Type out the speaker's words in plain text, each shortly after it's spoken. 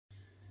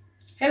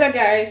Hello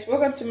guys,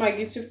 welcome to my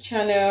YouTube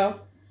channel.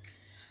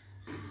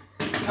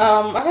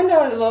 I find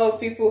out a lot of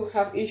people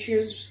have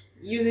issues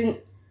using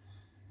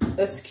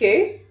a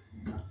scale.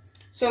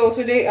 So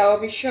today I'll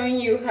be showing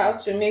you how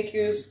to make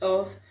use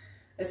of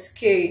a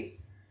scale.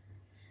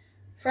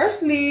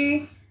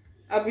 Firstly,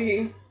 I'll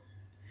be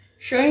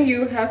showing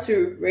you how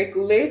to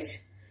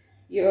regulate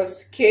your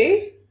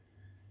scale.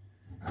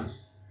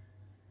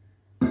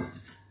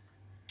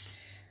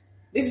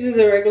 This is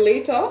the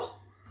regulator.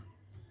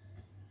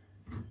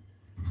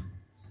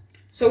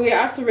 So we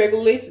have to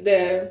regulate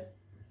the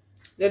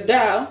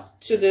dial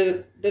to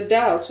the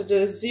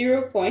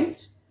 0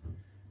 point.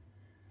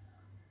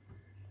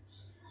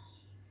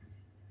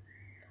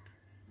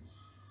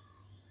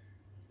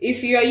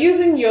 If you are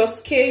using your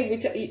scale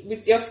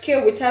with your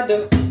scale without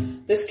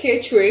the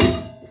scale tray,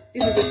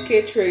 this is the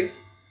scale tray.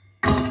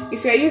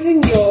 If you are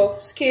using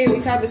your scale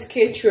without the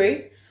scale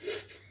tray,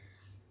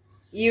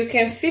 you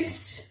can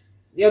fix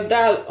your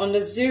dial on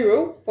the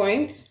 0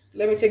 point.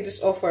 Let me take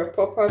this off for a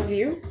proper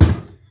view.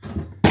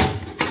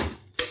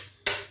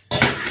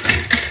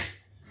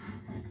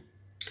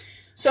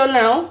 So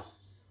now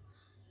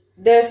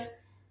the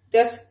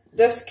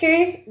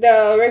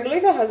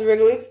regulator has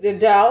regulated the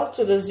dial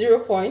to the 0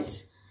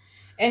 point,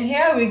 and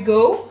here we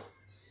go.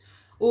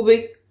 We'll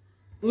be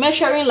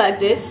measuring like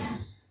this.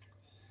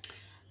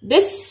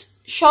 This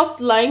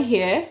short line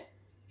here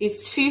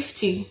is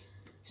 50.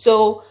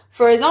 So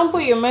for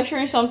example, you're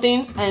measuring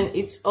something and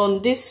it's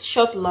on this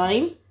short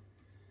line,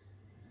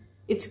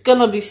 it's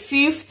gonna be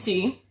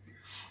 50.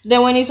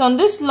 Then when it's on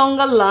this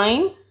longer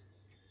line,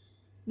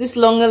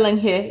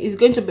 here is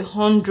going to be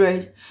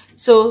 100.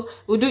 So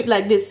we'll do it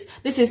like this.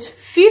 This is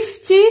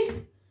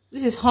 50,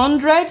 this is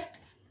 100,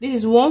 this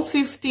is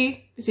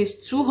 150, this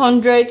is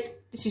 200,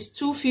 this is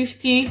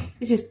 250,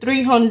 this is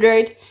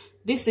 300,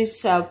 this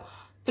is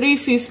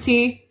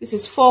 350, this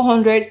is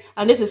 400,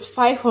 and this is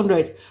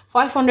 500.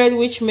 500,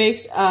 which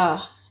makes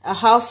a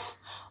half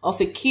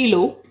of a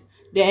kilo.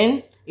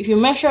 Then if you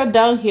measure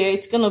down here,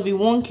 it's gonna be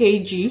 1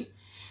 kg.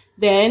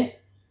 Then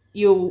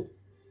you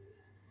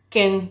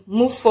can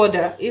move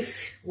further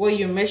if what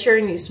you're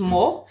measuring is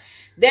more.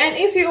 Then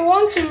if you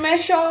want to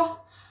measure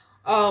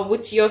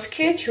with your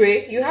scale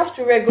tray, you have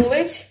to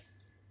regulate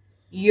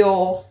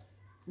your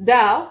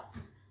dial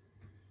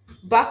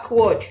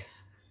backward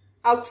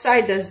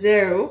outside the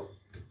 0.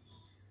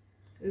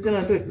 We're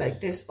gonna do it like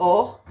this,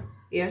 or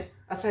yeah,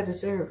 outside the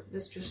 0.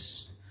 Let's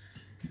just,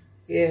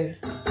 yeah.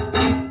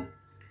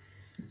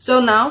 So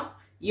now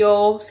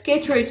your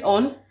scale tray is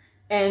on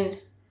and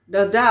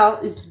the dial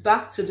is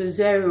back to the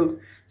 0.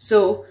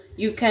 So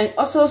you can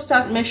also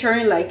start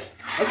measuring like,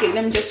 okay,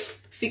 let me just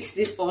fix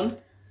this on.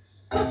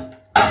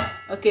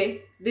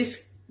 Okay,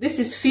 this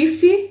is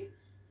 50,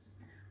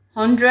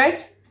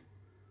 100,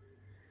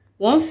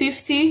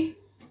 150,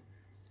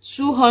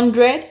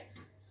 200,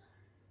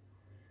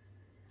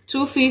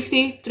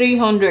 250,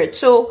 300.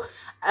 So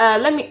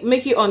let me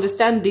make you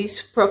understand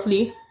this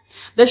properly.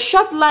 The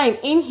short line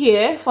in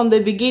here from the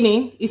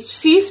beginning is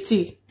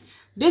 50.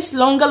 This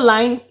longer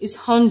line is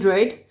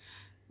 100,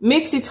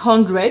 makes it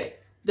 100.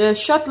 The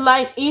short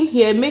line in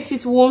here makes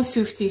it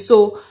 150.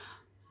 So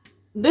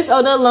this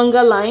other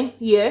longer line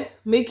here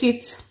make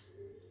it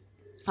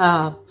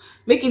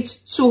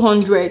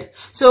 200.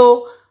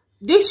 So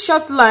this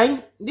short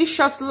line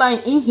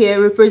in here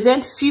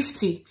represents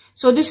 50.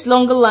 So this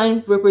longer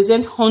line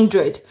represents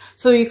 100.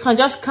 So you can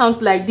just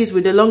count like this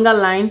with the longer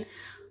line: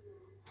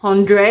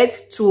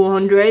 100,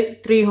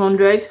 200,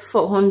 300,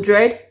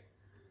 400,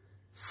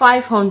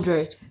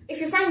 500. If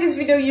you find this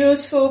video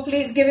useful,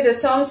 please give it a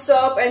thumbs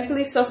up and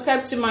please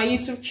subscribe to my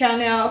YouTube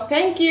channel.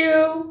 Thank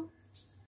you.